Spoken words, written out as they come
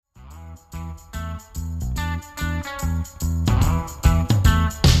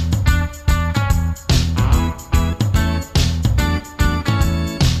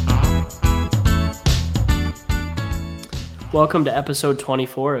Welcome to episode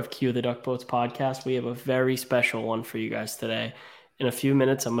 24 of Q the Duck Boats podcast. We have a very special one for you guys today. In a few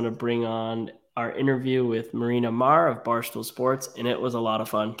minutes, I'm going to bring on our interview with Marina Maher of Barstool Sports, and it was a lot of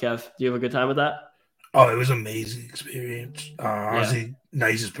fun. Kev, do you have a good time with that? Oh, it was an amazing experience. Yeah. Honestly,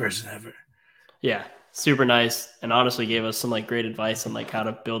 nicest person ever. Yeah, super nice, and honestly gave us some great advice on how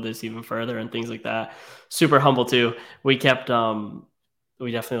to build this even further and things like that. Super humble too. We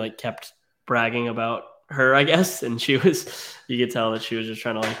definitely kept bragging about her, I guess, and you could tell that she was just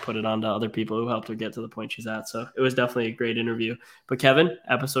trying to put it on to other people who helped her get to the point she's at. So it was definitely a great interview. But Kevin,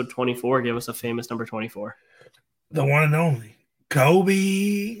 episode 24, give us a famous number 24. The one and only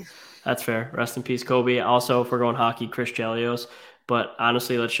Kobe. That's fair. Rest in peace, Kobe. Also, if we're going hockey, Chris Chelios. But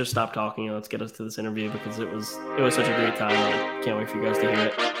honestly, let's just stop talking and let's get us to this interview because it was such a great time. I can't wait for you guys to hear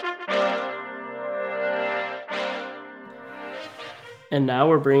it. And now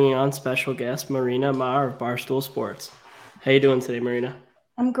we're bringing on special guest Marina Maher of Barstool Sports. How you doing today, Marina?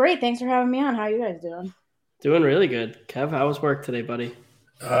 I'm great. Thanks for having me on. How are you guys doing? Doing really good. Kev, how was work today, buddy?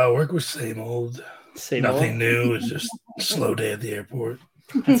 Work was same old. Nothing new. It's just a slow day at the airport.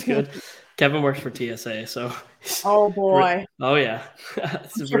 That's good. Kevin works for TSA, so. Oh boy. Oh yeah.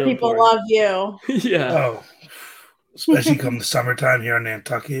 I'm sure people love you. Yeah. Oh, especially come the summertime here in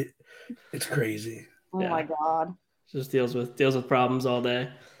Nantucket, it's crazy. Oh my god. Just deals with problems all day.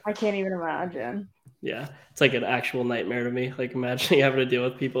 I can't even imagine. Yeah, it's like an actual nightmare to me. Imagining having to deal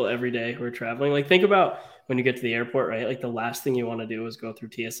with people every day who are traveling. Think about when you get to the airport, right? The last thing you want to do is go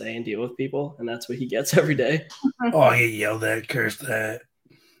through TSA and deal with people, and that's what he gets every day. Oh, I get yelled at, cursed at.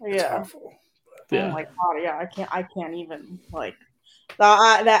 It's awful. Yeah. Oh my god, yeah, I can't even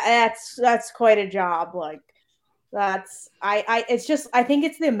that's quite a job. It's just I think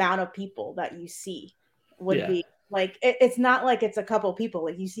it's the amount of people that you see would be it's not like it's a couple people.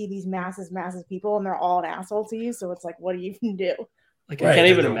 You see these massive people and they're all an asshole to you. So it's what do you even do? I can't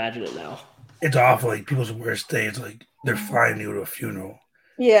even imagine it now. It's awful. People's worst day is they're flying you to a funeral.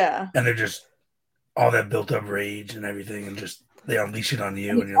 Yeah. And they're just all that built up rage and everything and just they unleash it on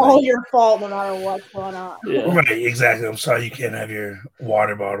you. And it's all your fault no matter what's going on. Yeah. Right, exactly. I'm sorry you can't have your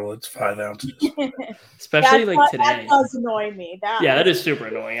water bottle. It's 5 ounces. Especially today. That does annoy me. That is super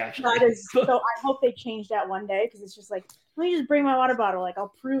annoying, actually. That is so I hope they change that one day because it's just let me just bring my water bottle.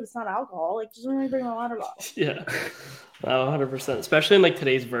 I'll prove it's not alcohol. Just let me bring my water bottle. Yeah. 100%. Especially in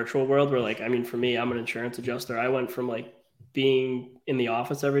today's virtual world where for me, I'm an insurance adjuster. I went from being in the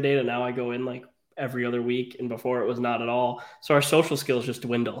office every day to now I go in every other week, and before it was not at all. So our social skills just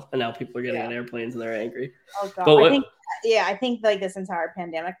dwindle, and now people are getting on airplanes and they're angry. Oh god! But I think this entire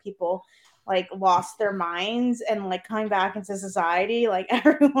pandemic, people lost their minds and coming back into society.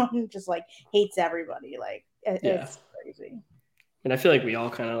 Everyone just hates everybody. It's crazy. And I feel we all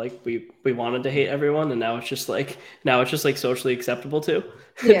kind of we wanted to hate everyone, and now it's just socially acceptable too.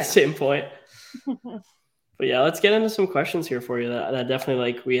 At the same point. But yeah, let's get into some questions here for you that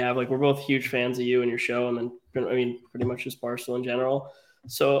definitely we have. We're both huge fans of you and your show, and then pretty much just Barstool in general.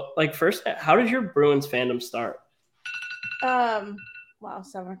 So first, how did your Bruins fandom start? Wow,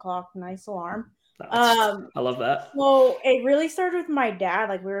 7:00, nice alarm. I love that. Well, it really started with my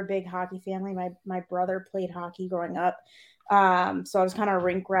dad. We were a big hockey family. My brother played hockey growing up, so I was kind of a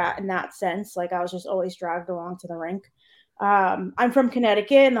rink rat in that sense. I was just always dragged along to the rink. I'm from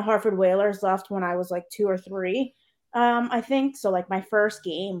Connecticut, and the Hartford Whalers left when I was 2 or 3, I think. So my first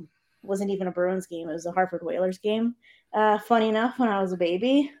game wasn't even a Bruins game; it was a Hartford Whalers game. Funny enough, when I was a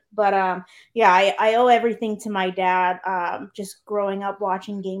baby, but I owe everything to my dad. Just growing up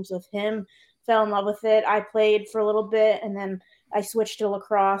watching games with him, fell in love with it. I played for a little bit, and then I switched to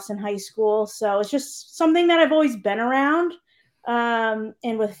lacrosse in high school. So it's just something that I've always been around.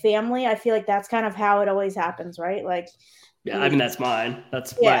 And with family, I feel that's kind of how it always happens, right? Yeah, that's mine.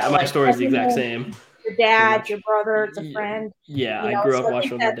 That's my story is the exact same. Your dad, your brother, it's a friend. Yeah, I grew up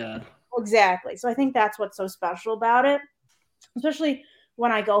watching with my dad. Exactly. So I think that's what's so special about it, especially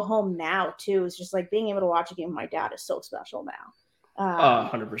when I go home now too. It's just being able to watch a game with my dad is so special now.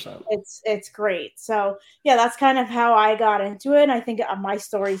 100%. It's great. So yeah, that's kind of how I got into it. And I think my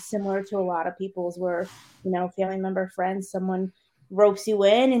story is similar to a lot of people's, where family member, friends, someone ropes you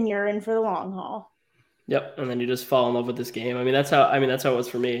in, and you're in for the long haul. Yep, and then you just fall in love with this game. That's how it was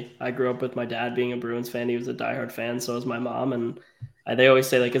for me. I grew up with my dad being a Bruins fan. He was a diehard fan, so was my mom. And they always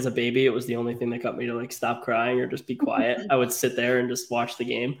say as a baby, it was the only thing that got me to stop crying or just be quiet. I would sit there and just watch the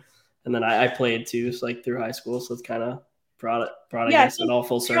game. And then I played too, so through high school. So it's kind of brought it all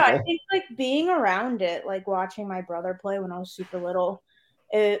full circle. Yeah, I think being around it, watching my brother play when I was super little,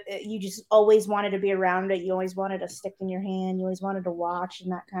 You just always wanted to be around it. You always wanted a stick in your hand. You always wanted to watch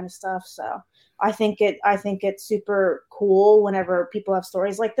and that kind of stuff. So I think it's super cool whenever people have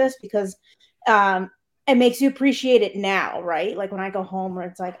stories like this, because it makes you appreciate it now, right? Like when I go home where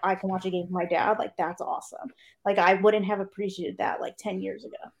it's like I can watch a game with my dad, like that's awesome. Like I wouldn't have appreciated that like 10 years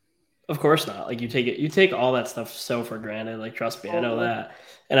ago. Of course not. Like you take all that stuff so for granted. Like trust me, I know that.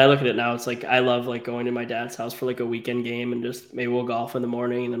 And I look at it now, it's like I love like going to my dad's house for like a weekend game and just maybe we'll golf in the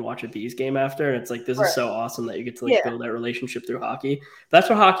morning and then watch a Bees game after. And it's like this is so awesome that you get to like build that relationship through hockey. That's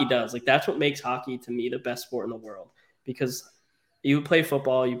what hockey does. Like that's what makes hockey to me the best sport in the world, because you play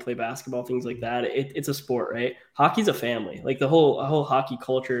football, you play basketball, things like that. It's a sport, right? Hockey's a family. Like the whole hockey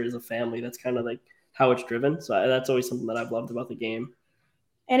culture is a family. That's kind of like how it's driven. So that's always something that I've loved about the game.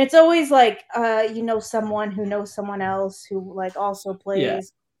 And it's always like, someone who knows someone else who like also plays. Yeah.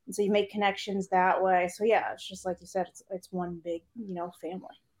 And so you make connections that way. So yeah, it's just like you said, it's one big,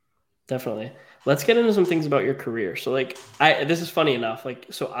 family. Definitely. Let's get into some things about your career. So like this is funny enough. Like,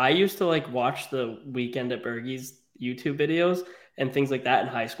 so I used to like watch the Weekend at Bergey's YouTube videos and things like that in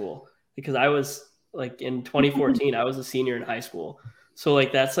high school, because I was like in 2014, I was a senior in high school. So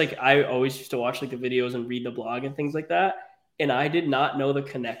like, that's like, I always used to watch like the videos and read the blog and things like that. And I did not know the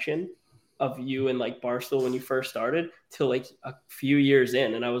connection of you and like Barstool when you first started till like a few years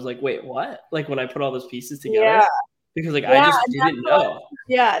in. And I was like, wait, what? Like when I put all those pieces together, because like, I just didn't know.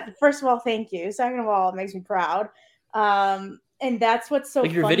 First of all, thank you. Second of all, it makes me proud. And that's what's so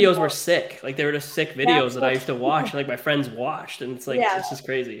like your videos were sick. Like they were just sick videos that I used to watch and like my friends watched. And it's like, it's just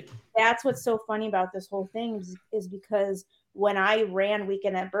crazy. That's what's so funny about this whole thing is because when I ran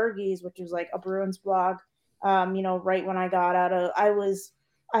Weekend at Bergey's, which was like a Bruins blog, right when I got I was,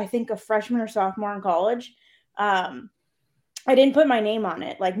 I think, a freshman or sophomore in college. I didn't put my name on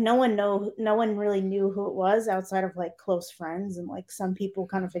it. Like no one really knew who it was outside of like close friends. And like some people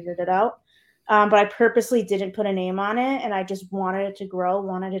kind of figured it out. But I purposely didn't put a name on it. And I just wanted it to grow,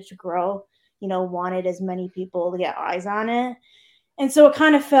 wanted as many people to get eyes on it. And so it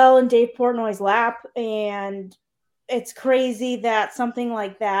kind of fell in Dave Portnoy's lap. And it's crazy that something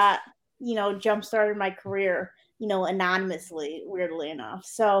like that, jump-started my career, anonymously, weirdly enough.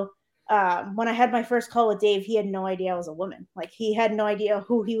 So when I had my first call with Dave, he had no idea I was a woman. Like he had no idea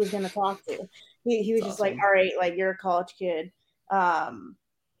who he was going to talk to. He was just awesome. Like, all right, like you're a college kid.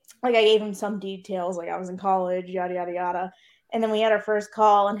 Like I gave him some details, like I was in college, yada, yada, yada. And then we had our first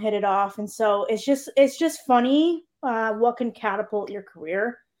call and hit it off. And so it's just funny what can catapult your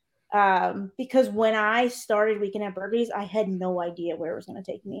career. Because when I started Weekend at Bergey's, I had no idea where it was going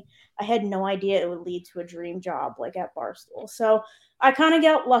to take me. I had no idea it would lead to a dream job like at Barstool. So I kind of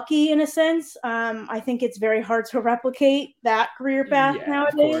got lucky in a sense. I think it's very hard to replicate that career path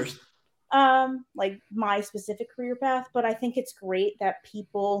nowadays. Like my specific career path, but I think it's great that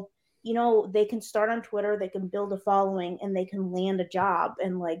people, they can start on Twitter, they can build a following, and they can land a job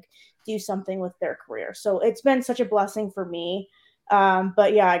and like do something with their career. So it's been such a blessing for me.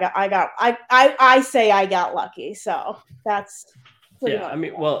 But yeah, I say I got lucky. So that's I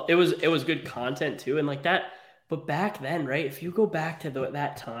mean, well, it was good content too. And like that, but back then, right. If you go back to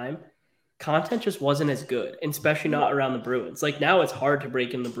that time, content just wasn't as good, and especially not around the Bruins. Like now it's hard to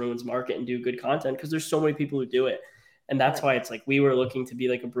break in the Bruins market and do good content because there's so many people who do it. And that's why it's like, we were looking to be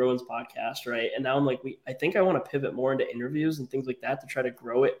like a Bruins podcast. Right. And now I'm like, I think I want to pivot more into interviews and things like that to try to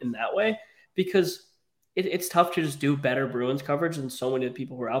grow it in that way, because it's tough to just do better Bruins coverage than so many of the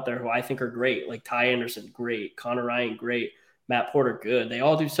people who are out there who I think are great. Like Ty Anderson, great. Connor Ryan, great. Matt Porter, good. They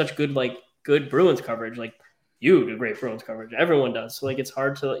all do such good Bruins coverage. Like you do great Bruins coverage. Everyone does. So like, it's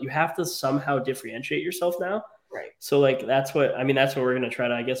hard you have to somehow differentiate yourself now. Right. So like, that's what we're going to try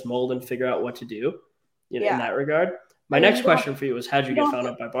to, I guess, mold and figure out what to do in that regard. My next question for you was, how'd you get found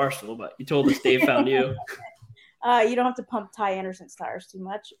out by Barstool? But you told us Dave found you. You don't have to pump Ty Anderson's tires too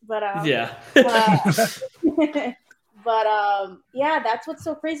much, but yeah. Yeah, that's what's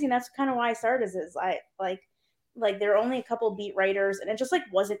so crazy, and that's kind of why I started. Is I like there are only a couple beat writers, and it just like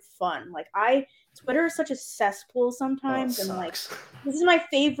wasn't fun. Like Twitter is such a cesspool sometimes, and like this is my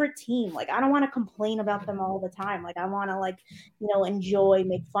favorite team. Like I don't want to complain about them all the time. Like I want to enjoy,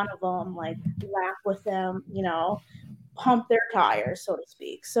 make fun of them, like laugh with them, pump their tires, so to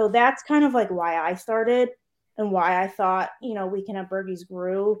speak. So that's kind of like why I started. And why I thought, Weekend at Bergey's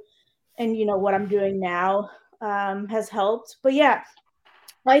grew, and, what I'm doing now has helped. But yeah,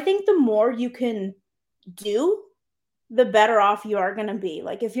 I think the more you can do, the better off you are going to be.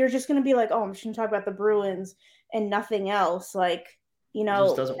 Like, if you're just going to be like, oh, I'm just going to talk about the Bruins and nothing else, like, it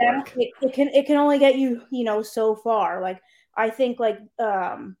just doesn't work. It can only get you, so far. Like, I think, like,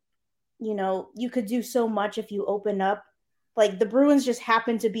 you could do so much if you open up like the Bruins just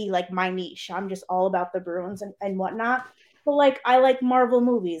happen to be like my niche. I'm just all about the Bruins and whatnot. But like I like Marvel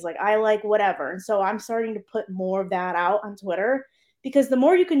movies, like I like whatever. And so I'm starting to put more of that out on Twitter because the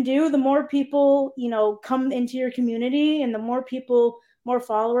more you can do, the more people, come into your community and the more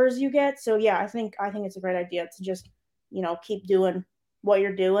followers you get. So yeah, I think it's a great idea to just, keep doing what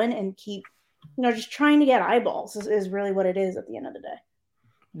you're doing and keep, just trying to get eyeballs is really what it is at the end of the day.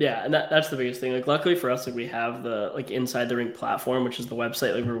 Yeah, and that's the biggest thing. Like, luckily for us, like we have the like Inside the Rink platform, which is the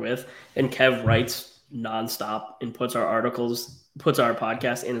website like we're with, and Kev writes nonstop and puts our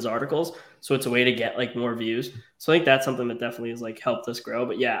podcast in his articles, so it's a way to get like more views. So I think that's something that definitely has like helped us grow.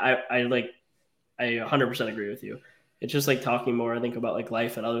 But yeah, I 100% agree with you. It's just like talking more, I think, about like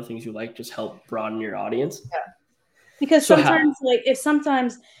life and other things you like just help broaden your audience. Yeah. Because sometimes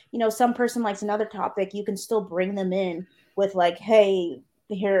if some person likes another topic, you can still bring them in with like, hey,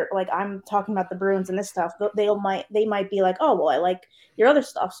 here, like I'm talking about the Bruins and this stuff. They might be like, oh, well, I like your other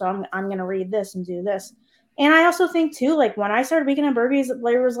stuff, so I'm gonna read this and do this. And I also think too, like when I started Weekend at Burgies,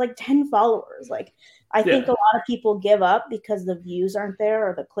 there was like 10 followers. Like I think a lot of people give up because the views aren't there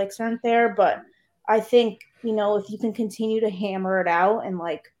or the clicks aren't there. But I think, if you can continue to hammer it out and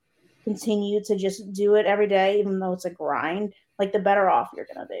like continue to just do it every day, even though it's a grind, like the better off you're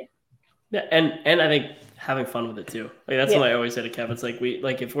gonna be. Yeah, and I think having fun with it too. Like that's what I always say to Kev. It's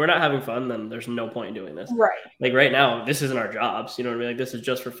like if we're not having fun, then there's no point in doing this. Right. Like right now, this isn't our jobs. You know what I mean? Like this is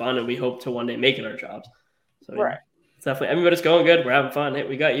just for fun, and we hope to one day make it our jobs. So right. It's definitely. But it's going good. We're having fun. Hey,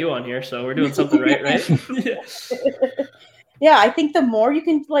 we got you on here, so we're doing something right, right? Yeah, I think the more you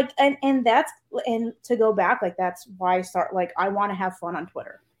can like, and to go back, like that's why I start. Like I want to have fun on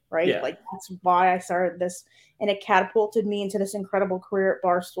Twitter. Right. Yeah. Like that's why I started this, and it catapulted me into this incredible career at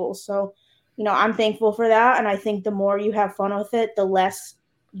Barstool. So, I'm thankful for that. And I think the more you have fun with it, the less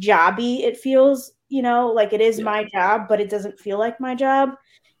jobby it feels, like it is my job, but it doesn't feel like my job.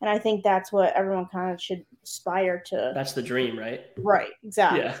 And I think that's what everyone kind of should aspire to. That's the dream, right? Right.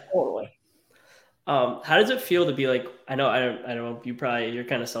 Exactly. Yeah. Totally. How does it feel to be like, I don't know, you're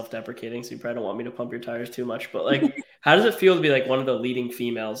kind of self-deprecating, so you probably don't want me to pump your tires too much, but like, how does it feel to be like one of the leading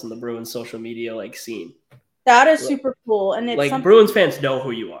females in the Bruins social media, like scene? That is super cool. And it's like Bruins fans know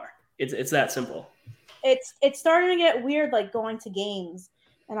who you are. It's that simple. It's starting to get weird, like going to games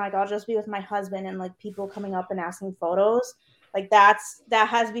and like, I'll just be with my husband and like people coming up and asking photos. Like that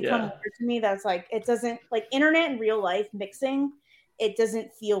has become weird to me. That's like, it doesn't like internet and real life mixing. It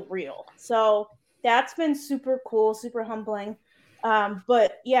doesn't feel real. So that's been super cool, super humbling.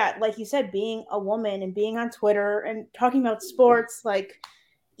 But yeah, like you said, being a woman and being on Twitter and talking about sports, like,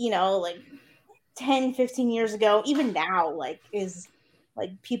 like 10, 15 years ago, even now, like is like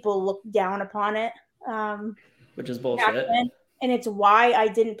people look down upon it. Which is bullshit. And it's why I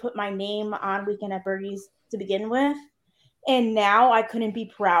didn't put my name on Weekend at Burgies to begin with. And now I couldn't be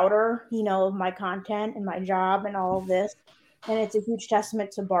prouder, of my content and my job and all of this. And it's a huge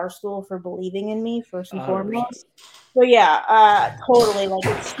testament to Barstool for believing in me first and foremost. So yeah, totally. Like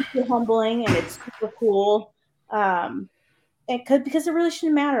it's super humbling and it's super cool. Because it really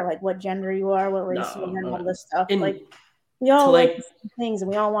shouldn't matter like what gender you are, what race you are, and all this stuff. And like we all like the same things and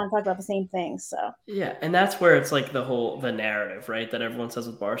we all want to talk about the same things. So yeah, and that's where it's like the narrative, right? That everyone says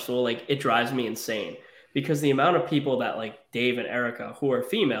with Barstool, like it drives me insane. Because the amount of people that like Dave and Erica, who are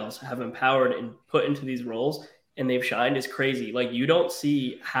females, have empowered and put into these roles and they've shined is crazy. Like you don't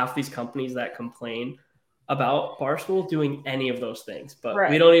see half these companies that complain about Barstool doing any of those things, but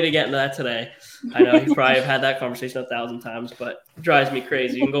we don't need to get into that today. I know you probably have had that conversation 1,000 times, but it drives me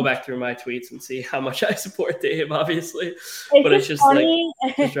crazy. You can go back through my tweets and see how much I support Dave, obviously. It's just funny.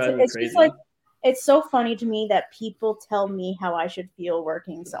 Like, it drives me crazy. It's so funny to me that people tell me how I should feel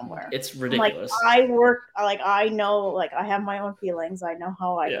working somewhere. It's ridiculous. Like I work, like I know, like I have my own feelings. I know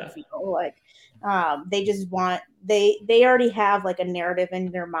how I can feel. Like they just want they already have like a narrative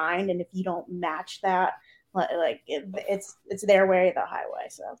in their mind, and if you don't match that, like it's their way or the highway.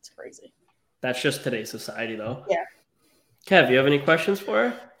 So it's crazy. That's just today's society, though. Yeah. Kev, you have any questions for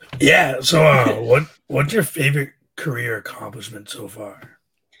her? Yeah. So, what's your favorite career accomplishment so far?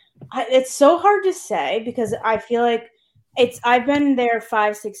 It's so hard to say because I feel like I've been there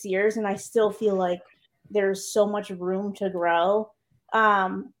 5-6 years and I still feel like there's so much room to grow.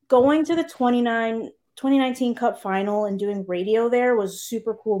 Going to the 2019 Cup final and doing radio there was a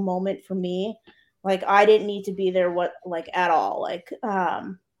super cool moment for me. Like I didn't need to be there at all. Like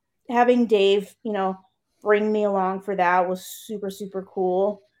having Dave, bring me along for that was super, super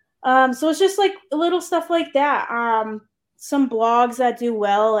cool. So it's just like little stuff like that. Some blogs that do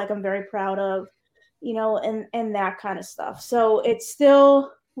well, like I'm very proud of, and that kind of stuff. So it's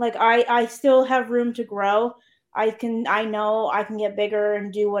still like I still have room to grow, I know I can get bigger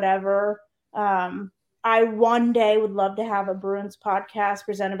and do whatever. I one day would love to have a Bruins podcast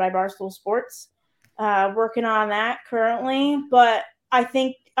presented by Barstool Sports. Working on that currently, but I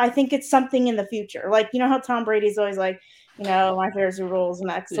think it's something in the future. Like, you know how Tom Brady's always like, you know, my favorite Super Bowl is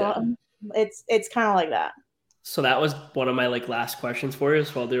next. Yeah. So it's kind of like that. So that was one of my like last questions for you,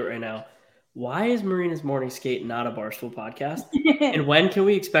 so I'll do it right now. Why is Marina's Morning Skate not a Barstool podcast? And when can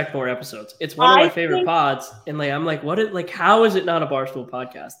we expect more episodes? It's one of my favorite pods, and like I'm like, how is it not a Barstool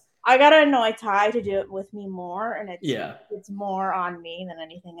podcast? I gotta annoy Ty to do it with me more, and it's more on me than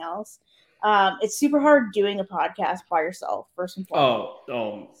anything else. It's super hard doing a podcast by yourself, first and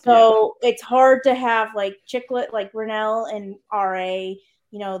foremost. So it's hard to have like Chiclet, like Rennell and RA.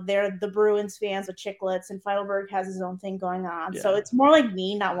 You know, they're the Bruins fans with Chiclets, and Feidelberg has his own thing going on. Yeah. So it's more like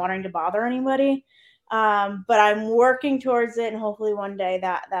me not wanting to bother anybody. But I'm working towards it, and hopefully one day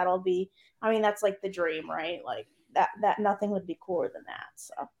that'll be. I mean, that's like the dream, right? Like that nothing would be cooler than that.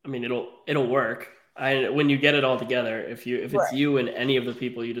 So I mean, it'll work. When you get it all together, if it's you and any of the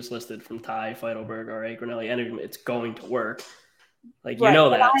people you just listed from Ty, Feidelberg, or Granelli, it's going to work. Like, you know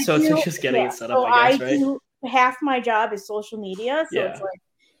that. So it's just getting it set up, I guess, right? Half my job is social media. So it's like,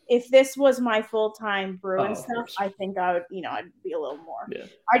 if this was my full-time Bruin stuff, I think I would, I'd be a little more. Yeah.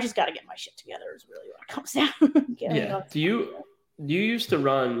 I just got to get my shit together is really what it comes down. Do you used to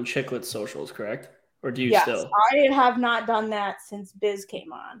run Chiclet socials, correct? Or do you still? I have not done that since Biz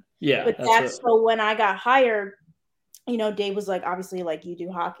came on. Yeah. But so when I got hired, Dave was like, obviously, like, you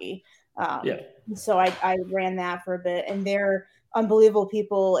do hockey. So I ran that for a bit, and they're unbelievable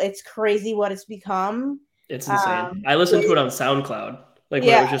people. It's crazy what it's become. It's insane. I listened to it on SoundCloud, like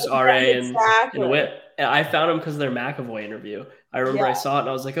when it was just RA and Whip. And I found them because of their McAvoy interview. I remember I saw it and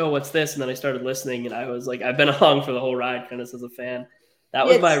I was like, oh, what's this? And then I started listening, and I was like, I've been along for the whole ride kind of as a fan. That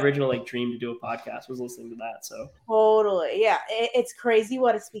was my original dream to do a podcast, was listening to that. So totally. Yeah. It's crazy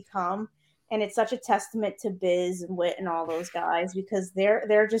what it's become. And it's such a testament to Biz and Whit and all those guys, because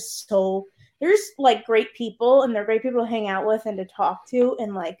they're just they're just like great people, and they're great people to hang out with and to talk to.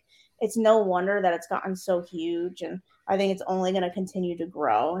 And like, it's no wonder that it's gotten so huge. And I think it's only going to continue to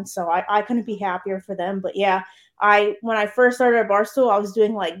grow. And so I couldn't be happier for them. But yeah, when I first started at Barstool, I was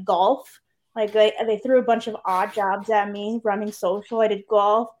doing like golf. Like they threw a bunch of odd jobs at me running social. I did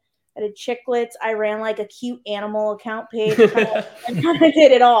golf. I did Chiclets. I ran like a cute animal account page. I kind of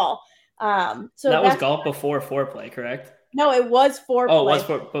did it all. So that was golf before foreplay, correct? No, it was foreplay. Oh, it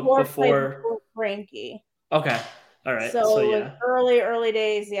was before Frankie. Okay. All right. So yeah, early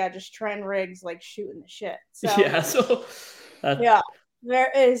days, just trend rigs, like shooting the shit. So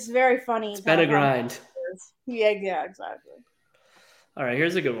it's very funny. It's been a grind. Yeah, exactly. All right,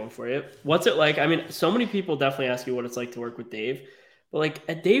 here's a good one for you. What's it like? I mean, so many people definitely ask you what it's like to work with Dave, but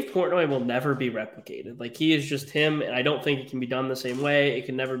like Dave Portnoy will never be replicated. Like, he is just him, and I don't think it can be done the same way. It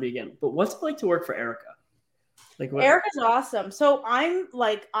can never be again. But what's it like to work for Erica? Erica's awesome. So I'm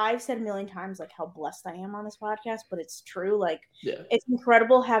like, I've said a million times like how blessed I am on this podcast, but it's true. Like, it's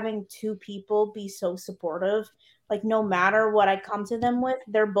incredible having two people be so supportive. Like, no matter what I come to them with,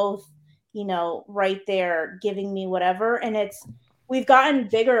 they're both, right there giving me whatever. And we've gotten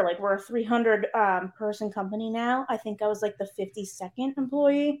bigger. Like, we're a 300 person company now. I think I was like the 52nd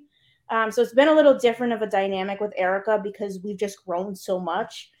employee. So it's been a little different of a dynamic with Erica because we've just grown so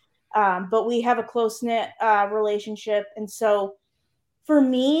much. But we have a close-knit relationship. And so for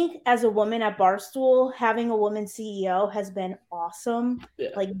me, as a woman at Barstool, having a woman CEO has been awesome. Yeah.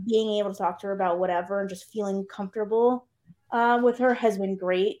 Like, being able to talk to her about whatever and just feeling comfortable with her has been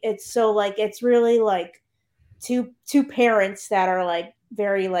great. It's so like, it's really like two parents that are like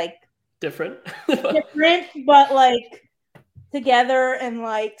very like different, but like together and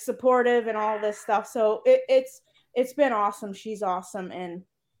like supportive and all this stuff. So it's been awesome. She's awesome, and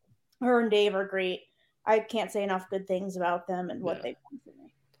her and Dave are great. I can't say enough good things about them and what they've done for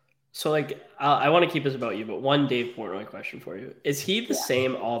me. So like, I want to keep this about you, but one Dave Portnoy question for you: is he the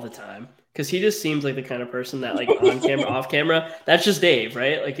same all the time? Because he just seems like the kind of person that like on camera, off camera, that's just Dave,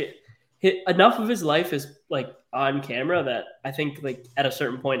 right? Like enough of his life is like on camera that I think like at a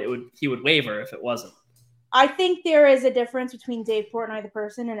certain point he would waver if it wasn't. I think there is a difference between Dave Portnoy, the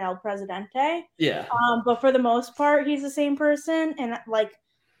person, and El Presidente. Yeah. But for the most part, he's the same person, and like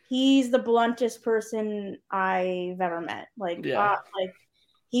he's the bluntest person I've ever met. Like, like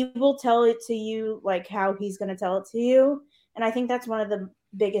he will tell it to you like how he's going to tell it to you, and I think that's one of the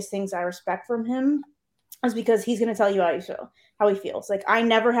biggest things I respect from him, is because he's going to tell you how he feels. Like, I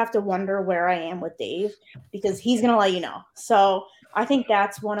never have to wonder where I am with Dave because he's going to let you know. So I think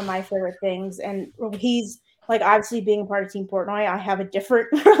that's one of my favorite things. And he's like, obviously being a part of Team Portnoy, I have a different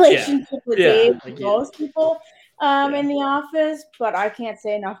relationship with Dave than most people. in the office, but I can't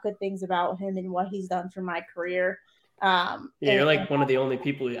say enough good things about him and what he's done for my career. You're like one of the only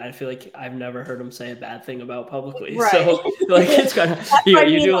people I feel like I've never heard him say a bad thing about publicly. Right. So like it's kind of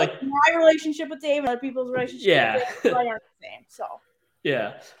you do like my relationship with Dave and other people's relationship with Dave aren't the same. So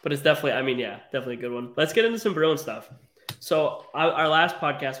yeah, but it's definitely definitely a good one. Let's get into some Bruins stuff. So our last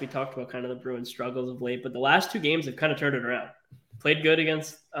podcast we talked about kind of the Bruins struggles of late, but the last 2 games have kind of turned it around. Played good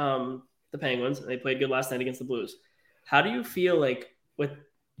against the Penguins, and they played good last night against the Blues. How do you feel like with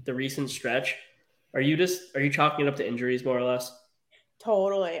the recent stretch? Are you chalking it up to injuries more or less?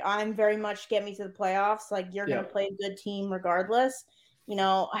 Totally. I'm very much get me to the playoffs. Like you're going to play a good team regardless.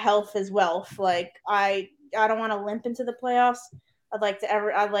 Health is wealth. Like I don't want to limp into the playoffs. I'd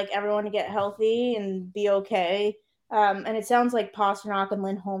like everyone to get healthy and be okay. And it sounds like Pastrnak and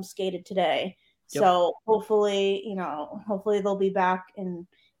Lindholm skated today. Yep. So hopefully they'll be back and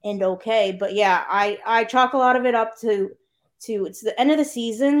okay. But yeah, I chalk a lot of it up to it's the end of the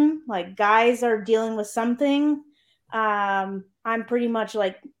season. Like guys are dealing with something. I'm pretty much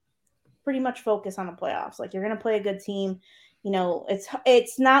focused on the playoffs. Like you're going to play a good team.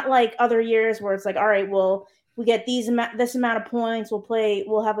 It's not like other years where it's like, all right, well, we get this amount of points.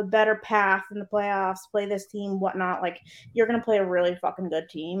 We'll have a better path in the playoffs, play this team, whatnot. Like you're going to play a really fucking good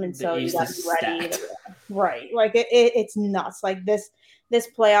team. And so you got to be ready. Right. Like it's nuts. Like this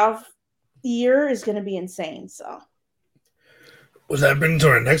playoff year is going to be insane. So. Well, that brings to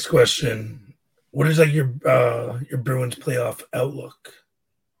our next question. What is like your Bruins playoff outlook?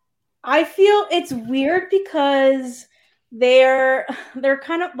 I feel it's weird because they're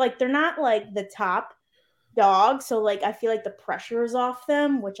kind of like they're not like the top dog, so like I feel like the pressure is off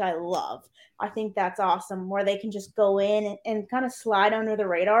them, which I love. I think that's awesome where they can just go in and kind of slide under the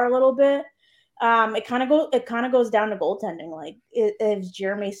radar a little bit. It kind of goes down to goaltending. Like is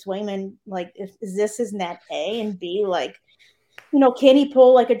Jeremy Swayman like is this his net A and B like can he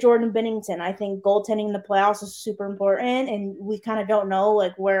pull like a Jordan Binnington? I think goaltending in the playoffs is super important, and we kind of don't know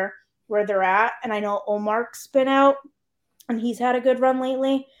like where they're at. And I know Omark's been out, and he's had a good run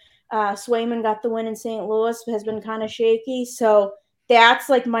lately. Swayman got the win in St. Louis, has been kind of shaky. So that's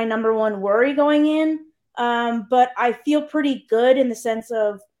like my number one worry going in. But I feel pretty good in the sense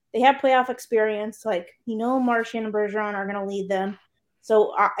of they have playoff experience. Like, Marchand and Bergeron are going to lead them.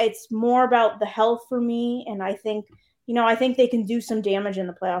 So it's more about the health for me. And I think they can do some damage in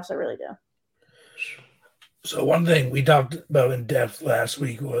the playoffs. I really do. So one thing we talked about in depth last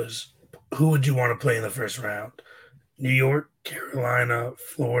week was who would you want to play in the first round? New York, Carolina,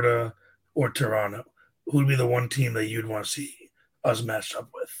 Florida, or Toronto? Who would be the one team that you'd want to see us matched up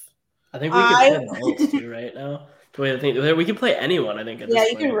with? I think we could play both too right now. We can play anyone, I think. You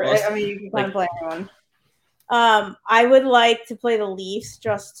can kind of play anyone. I would like to play the Leafs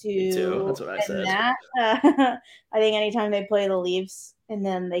just to. Me too. That's what I said. I think anytime they play the Leafs and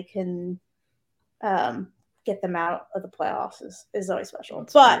then they can get them out of the playoffs is always special.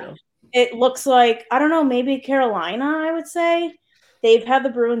 But it looks like, I don't know, maybe Carolina, I would say. They've had the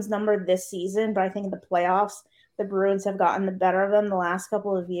Bruins numbered this season, but I think in the playoffs, the Bruins have gotten the better of them the last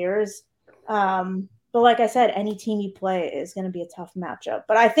couple of years. But like I said, any team you play is going to be a tough matchup.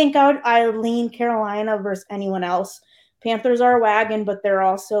 But I think I lean Carolina versus anyone else. Panthers are a wagon, but they're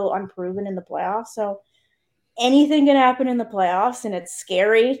also unproven in the playoffs. So anything can happen in the playoffs, and it's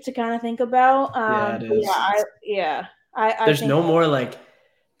scary to kind of think about. It is.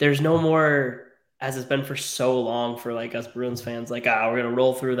 There's no more, as it's been for so long for like us Bruins fans, like, we're going to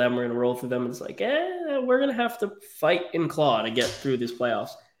roll through them. It's like, we're going to have to fight and claw to get through these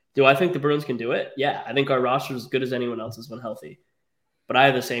playoffs. Do I think the Bruins can do it? Yeah, I think our roster is as good as anyone else's when healthy. But I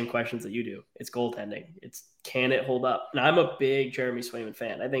have the same questions that you do. It's goaltending. Can it hold up? And I'm a big Jeremy Swayman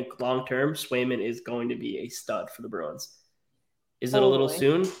fan. I think long-term, Swayman is going to be a stud for the Bruins. Is it a little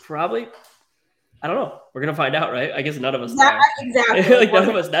soon? Probably. I don't know. We're going to find out, right? I guess none of us know. Exactly. Like none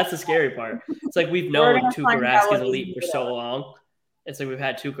of us. That's the scary part. It's like we've known Tuukka Rask is elite for so long. It's like we've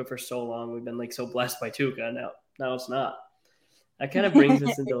had Tuukka for so long. We've been like so blessed by Tuukka. Now it's not. That kind of brings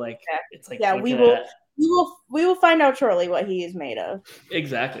us into like it's like we will find out shortly what he is made of.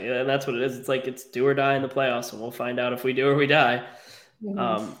 Exactly, and that's what it is. It's like it's do or die in the playoffs, and we'll find out if we do or we die.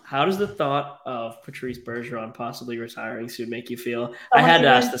 Mm-hmm. How does the thought of Patrice Bergeron possibly retiring soon make you feel? I had to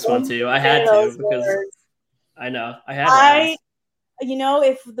ask this one too. I had to because I know I had to ask.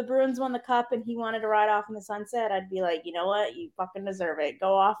 If the Bruins won the cup and he wanted to ride off in the sunset, I'd be like, you know what, you fucking deserve it.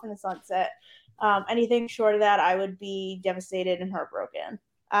 Go off in the sunset. Anything short of that, I would be devastated and heartbroken.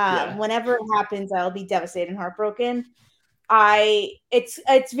 Whenever it happens, I'll be devastated and heartbroken.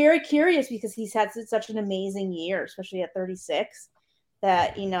 It's very curious because he's had such an amazing year, especially at 36.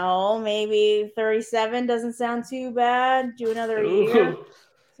 that, maybe 37 doesn't sound too bad. Do another year.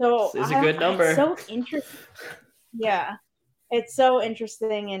 So it's a good number. It's so interesting. Yeah. It's so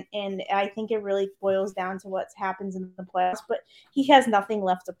interesting, and I think it really boils down to what happens in the playoffs. But he has nothing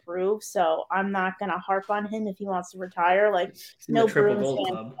left to prove, so I'm not gonna harp on him if he wants to retire. Like, no Bruins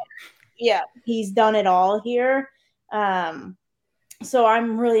fan. Yeah, he's done it all here. So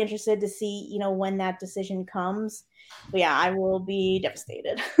I'm really interested to see, when that decision comes. But yeah, I will be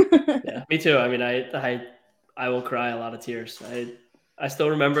devastated. Yeah, me too. I mean, I will cry a lot of tears. I still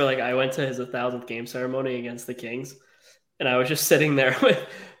remember, like, I went to his 1,000th game ceremony against the Kings. And I was just sitting there with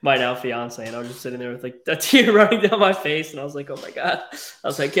my now fiance, and I was just sitting there with like a tear running down my face. And I was like, oh my God. I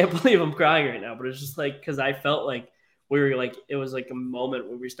was like, I can't believe I'm crying right now. But it's just like, because I felt like it was like a moment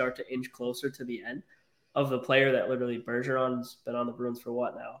where we start to inch closer to the end of the player that literally Bergeron's been on the Bruins for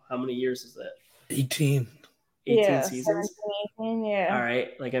what now? How many years is it? 18 seasons. 17, yeah. All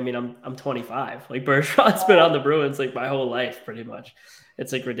right. Like, I mean, I'm 25. Like, Bergeron's been on the Bruins like my whole life, pretty much.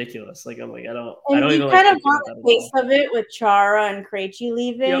 It's like ridiculous. Like, I'm like, I don't even kind of got a taste of it with Chara and Krejci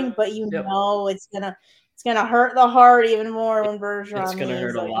leaving, but know it's gonna hurt the heart even more when Bergeron leaves. It's gonna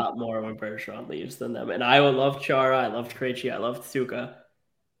hurt a lot more when Bergeron leaves than them. And I would love Chara, I loved Krejci, I loved Tuukka,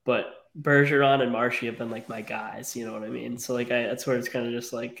 but Bergeron and Marshy have been like my guys. You know what I mean? So like, that's where it's kind of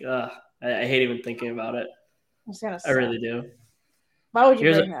just like, I hate even thinking about it. I really do. Why would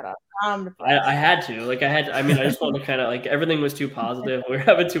you bring that up? I had to. Like, I just wanted to kind of, like, everything was too positive. We were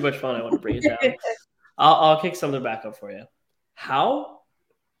having too much fun. I want to bring it down. I'll kick something back up for you. How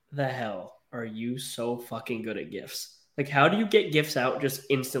the hell are you so fucking good at gifts? Like, how do you get gifts out just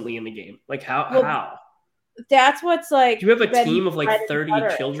instantly in the game? Like, how? That's what's like. Do you have a team of like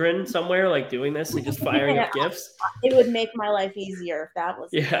 30 children somewhere like doing this and just firing up gifts? It would make my life easier if that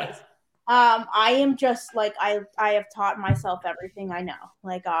was the case. I am just like, I have taught myself everything I know.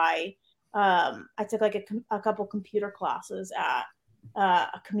 Like, I took like a couple computer classes at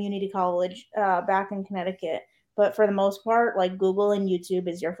a community college back in Connecticut. But for the most part, like, Google and YouTube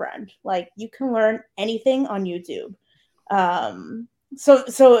is your friend. Like, you can learn anything on YouTube.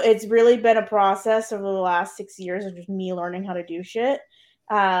 So it's really been a process over the last 6 years of just me learning how to do shit.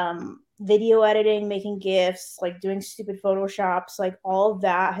 Video editing, making GIFs, like doing stupid Photoshops, like all of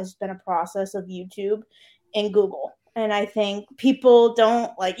that has been a process of YouTube and Google. And I think people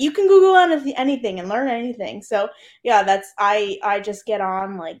don't, like, you can Google anything and learn anything. So yeah, I just get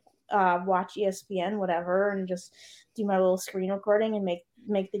on, like, watch ESPN, whatever, and just do my little screen recording and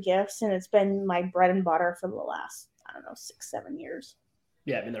make the GIFs. And it's been my bread and butter for the last, 6-7 years.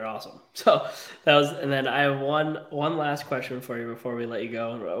 Yeah, I mean, they're awesome. So that was, and then I have one last question for you before we let you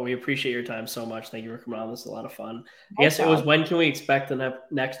go. We appreciate your time so much. Thank you for coming on. This is a lot of fun. I guess it was, when can we expect the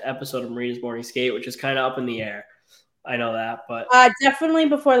next episode of Marina's Morning Skate, which is kind of up in the air. I know that, but definitely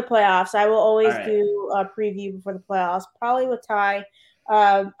before the playoffs. I will always do a preview before the playoffs, probably with Ty.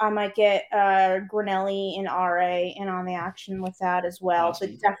 I might get Grinelli and RA in on the action with that as well.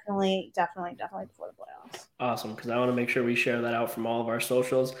 Awesome. But definitely before the playoffs. Awesome, because I want to make sure we share that out from all of our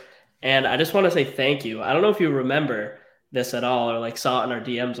socials. And I just want to say thank you. I don't know if you remember this at all or like saw it in our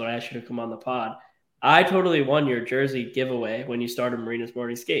DMs when I asked you to come on the pod. I totally won your jersey giveaway when you started Marina's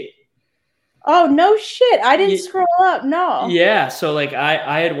Morning Skate. Oh, no shit. I didn't scroll up. No. Yeah. So like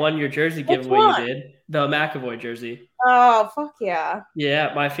I had won your jersey giveaway. You did. The McAvoy jersey. Oh, fuck yeah.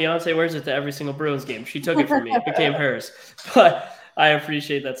 Yeah. My fiance wears it to every single Bruins game. She took it from me. It became hers. But I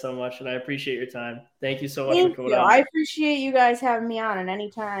appreciate that so much. And I appreciate your time. Thank you so much for coming on. I appreciate you guys having me on. And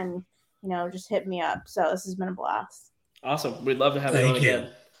anytime, just hit me up. So this has been a blast. Awesome. We'd love to have you on again.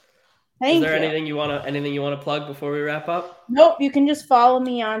 Thank you. Is there anything you want to plug before we wrap up? Nope. You can just follow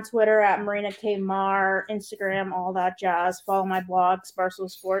me on Twitter at Marina K. Mar, Instagram, all that jazz. Follow my blog,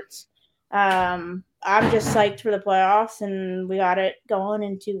 Barstool Sports. I'm just psyched for the playoffs, and we got it going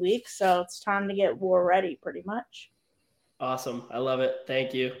in 2 weeks. So it's time to get war ready, pretty much. Awesome. I love it.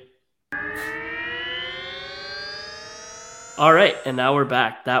 Thank you. All right. And now we're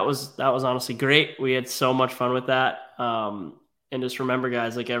back. That was honestly great. We had so much fun with that. And just remember,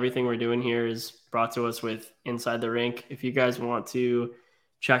 guys, like, everything we're doing here is brought to us with Inside the Rink. If you guys want to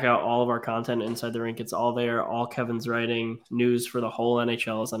check out all of our content Inside the Rink, it's all there. All Kevin's writing, news for the whole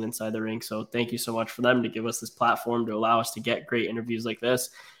NHL is on Inside the Rink. So thank you so much for them to give us this platform to allow us to get great interviews like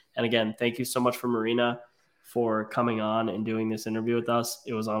this. And again, thank you so much for Marina for coming on and doing this interview with us.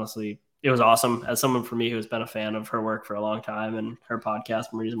 It was awesome. As someone, for me, who's been a fan of her work for a long time and her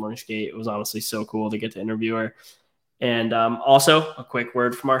podcast, Marina's Morning Skate, it was honestly so cool to get to interview her. And also a quick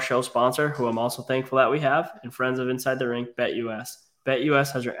word from our show sponsor, who I'm also thankful that we have, and friends of Inside the Rink, BetUS.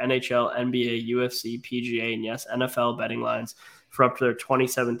 BetUS has your NHL, NBA, UFC, PGA, and yes, NFL betting lines for up to their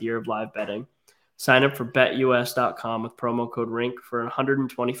 27th year of live betting. Sign up for betus.com with promo code RINK for a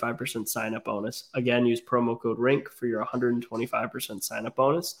 125% sign-up bonus. Again, use promo code RINK for your 125% sign-up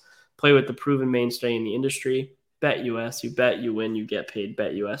bonus. Play with the proven mainstay in the industry. BetUS. You bet, you win, you get paid.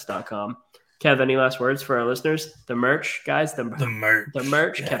 BetUS.com. Kev, any last words for our listeners? The merch, guys? The merch. The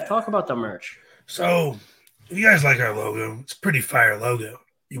merch. Yeah. Kev, talk about the merch. So, if you guys like our logo, it's a pretty fire logo.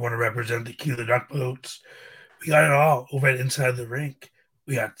 You want to represent the Keeler Duck Boats? We got it all over at Inside the Rink.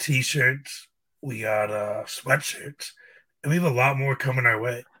 We got T-shirts. We got sweatshirts. And we have a lot more coming our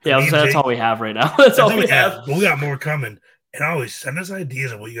way. Yeah, that's all we have right now. That's all we have. But we got more coming. And always send us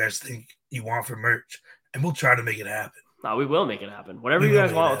ideas of what you guys think you want for merch. And we'll try to make it happen. No, we will make it happen. Whatever you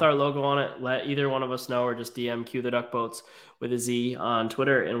guys want with our logo on it, let either one of us know, or just DM Q the Duck Boats with a Z on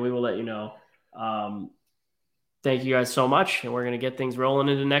Twitter, and we will let you know. Thank you guys so much, and we're going to get things rolling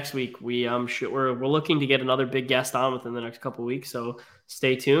into next week. We're looking to get another big guest on within the next couple of weeks, so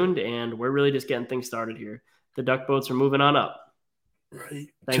stay tuned, and we're really just getting things started here. The Duck Boats are moving on up. Right.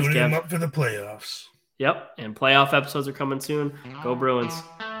 Thanks, Tuning them up for the playoffs. Yep, and playoff episodes are coming soon. Go Bruins.